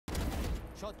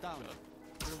Shot down.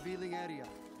 Revealing area.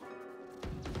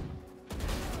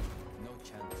 No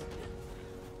chance.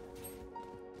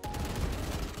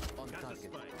 On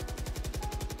target.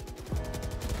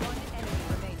 One enemy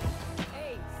remaining.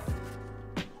 Ace.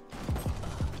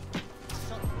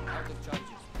 Shot out of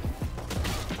charges.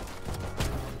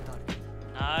 On target.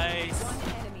 Nice. One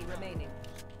enemy remaining.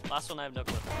 Last one I have no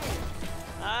clip.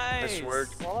 Nice. Nice work.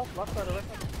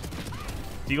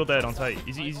 Deagle dead on site.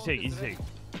 Easy take, easy take.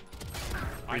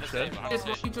 Minus Breach dead. save, minus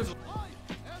save.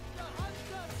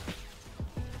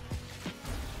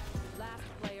 Last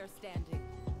player standing.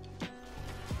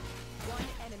 One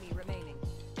enemy remaining.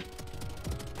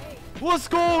 Ace. Let's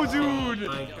go, dude!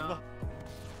 My God.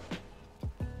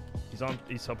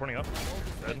 He's teleporting up.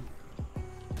 Dead.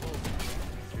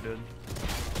 Two dead.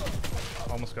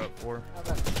 Almost got 4.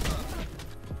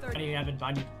 I need Evan,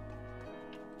 I need.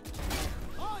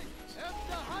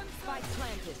 Spike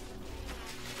planted.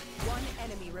 One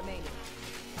enemy remaining.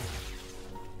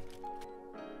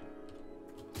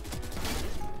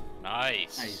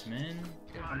 Nice. Nice, man.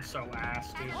 I'm so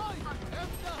ass, dude.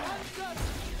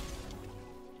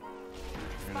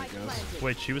 Spike planted.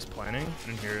 Wait, she was planning? I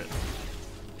didn't hear it.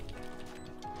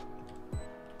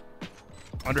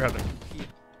 Under heaven.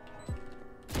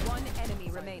 One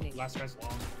enemy remaining. Last guy's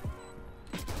long.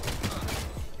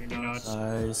 You know it's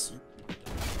Nice.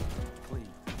 Clean.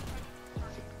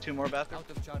 2 more bathroom. Out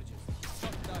of charges.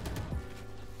 Shot down.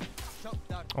 Shot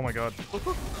down. Oh my god.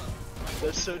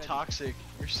 That's so toxic.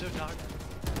 You're so toxic.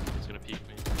 He's gonna peek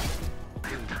me.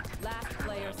 Last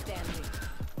player standing.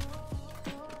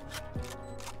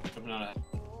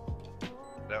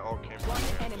 That all came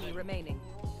One enemy remaining.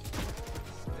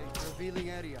 Revealing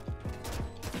area.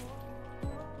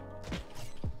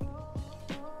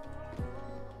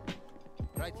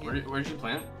 Right here. Where'd you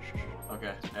plant?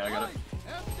 Okay, yeah, I got it.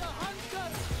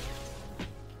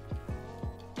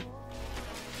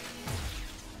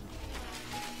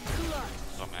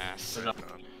 Some ass. Put it up.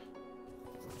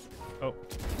 Oh.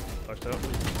 Fucked up.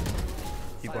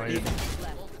 He blinded.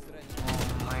 Left.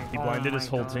 He blinded his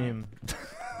whole team.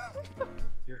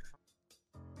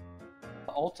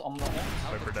 ult on the ult.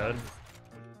 Viper dead.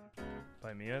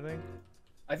 By me, I think.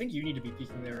 I think you need to be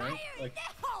peeking there, right? Like,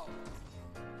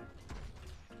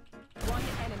 One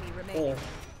enemy remaining.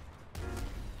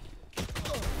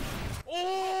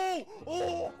 Oh!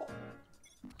 Oh!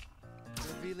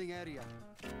 Revealing area.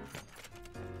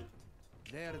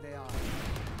 There they are.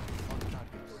 On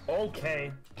target.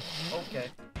 okay. Okay.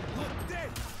 Look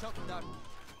dead. Shot down.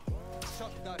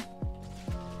 Shot down.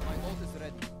 My ult is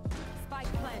ready.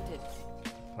 Spike planted.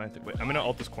 Planted. Wait, I'm gonna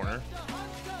ult this corner.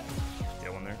 Yeah,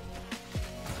 one there.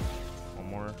 One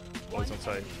more. Oh, he's on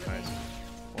site. Nice.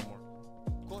 One more.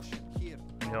 Caution here.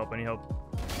 Any help? Any help?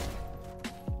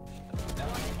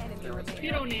 One enemy remaining.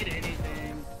 You don't need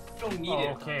anything. You don't need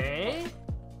it. Okay.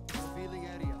 Revealing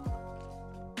area.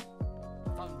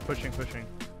 Found Pushing, pushing.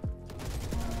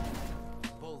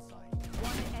 bullseye.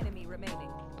 One enemy remaining.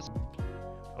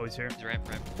 Oh, he's here. He's ramp.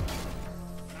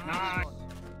 Nice.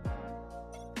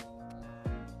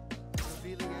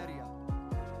 Revealing area.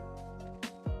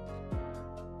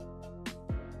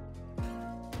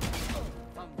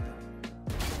 Found them.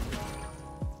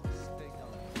 Stay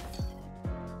down.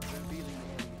 Revealing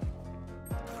area.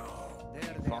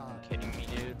 There they are. Fucking kidding me,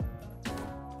 dude.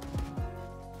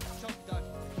 Shot down.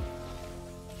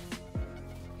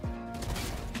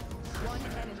 One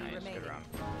enemy remaining.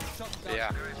 Shot down.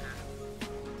 Yeah.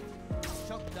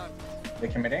 Shot down. They're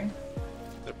committing?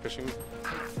 They're pushing me.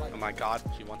 Oh my god,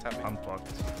 she won't tap me. I'm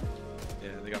fucked.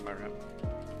 Yeah, they got my ramp.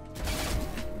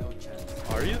 No chance.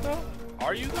 Are you though?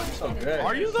 Are you though? So good.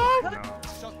 Are you though? No.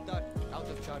 Shot down. Out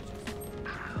of charges.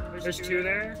 There's 2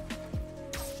 there.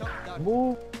 Shot down.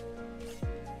 No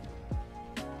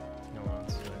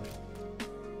one's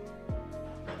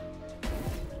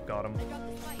got him.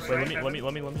 Wait, let me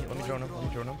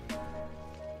drone him.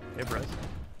 Hey, Bryce.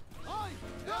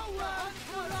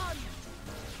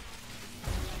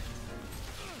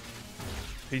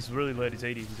 He's really lit. He's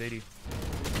 80. He's 80.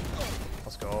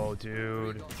 Let's go,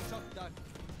 dude. Shot down.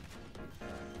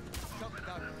 Shot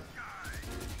down.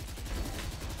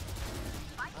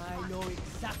 I know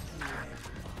exactly where.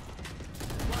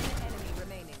 One enemy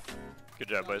remaining. Good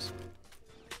job, boys.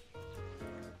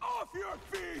 Off your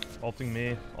feet! Ulting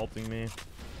me. Ulting me.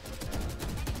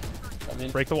 I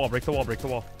mean, Break the wall. Break the wall. Break the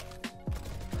wall.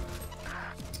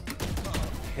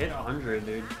 hit 100,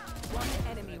 dude. One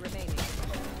enemy remaining.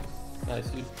 Nice,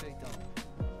 dude. Stay down.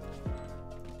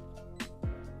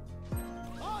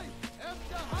 I am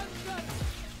the hunter!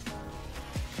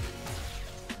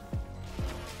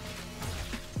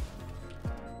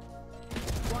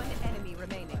 One enemy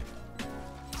remaining.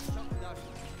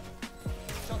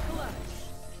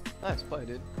 Nice play,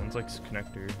 dude. One's like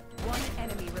connector. One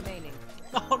enemy remaining.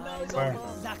 Oh no, it's Where?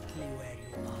 exactly where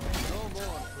you are. No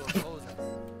more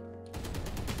proposals.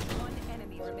 One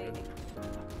enemy remaining.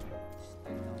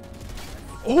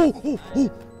 Oh!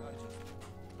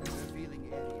 Revealing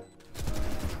area.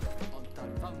 On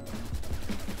target. Found them.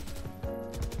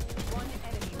 One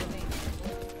enemy remaining.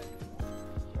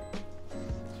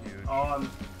 Huge.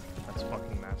 That's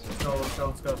fucking massive.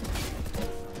 Let's go.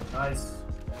 Nice.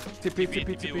 TP.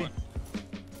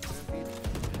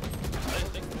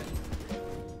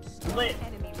 Lit.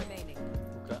 Enemy remaining.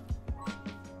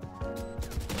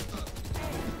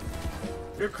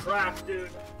 You're cracked, dude.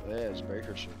 Yeah, it's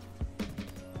Baker shit.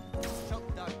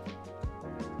 Shock dart.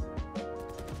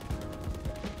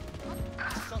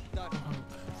 Shock dart.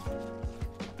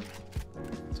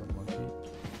 It's unlucky.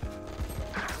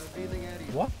 Revealing area.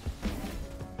 What?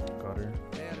 Got her.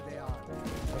 There they are.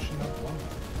 Pushing up one.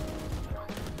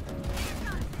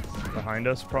 Behind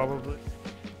us, probably.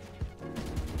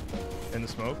 In the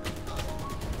smoke.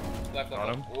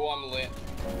 Got him. Oh, I'm lit.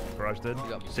 Garage dead.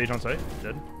 Sage on site.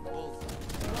 Dead.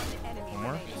 One enemy One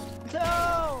more. remaining.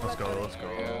 Let's go.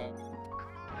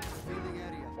 Revealing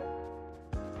area.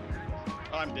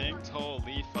 I'm dinked.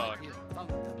 Holy fuck. Here. Found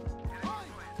them.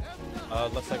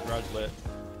 Left side garage lit.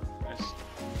 Nice.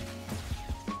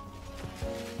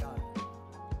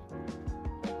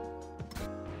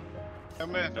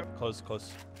 I'm in. Close.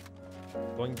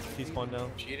 Going T-spawn now.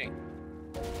 Cheating.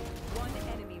 One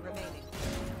enemy remaining.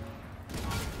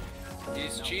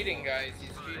 He's cheating, guys.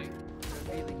 He's cheating.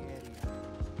 Revealing area.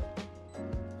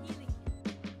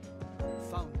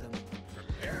 Found them.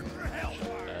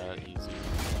 Easy.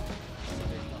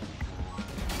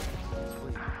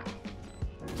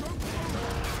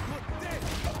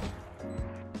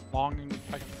 Long and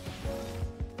like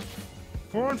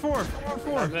 4 on 4.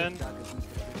 Then. Revealing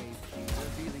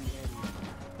area.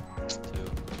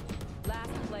 Last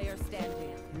player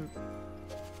standing.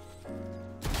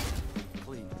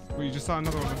 Please. well, you just saw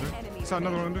another one One under. enemy Saw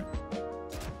another one remaining.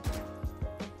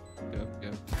 under.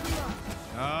 Yep.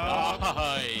 Oh,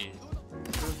 Nice.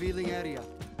 Revealing area.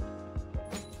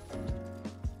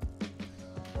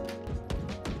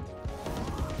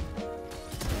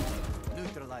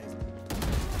 Neutralized.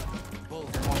 Bull.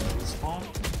 T-spawn?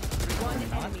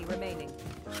 One enemy remaining.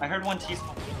 I heard one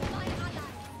T-spawn. There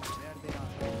they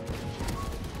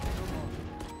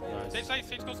are. Sage side.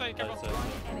 Sage go side. Careful.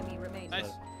 One enemy remaining. Nice.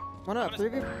 one up, Honest.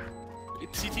 3v.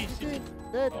 CT.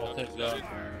 Dead. Oh, take that.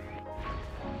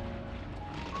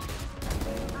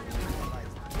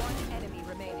 One enemy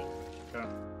remaining.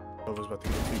 Sova's about to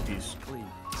get a 3-piece. Clean.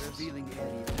 Revealing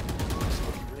area.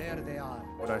 There they are.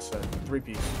 What I said.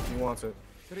 3-piece. He wants it.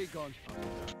 3 gone.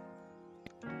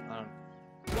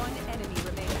 One enemy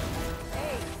remaining.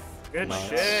 Ace. Good Nice.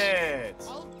 shit!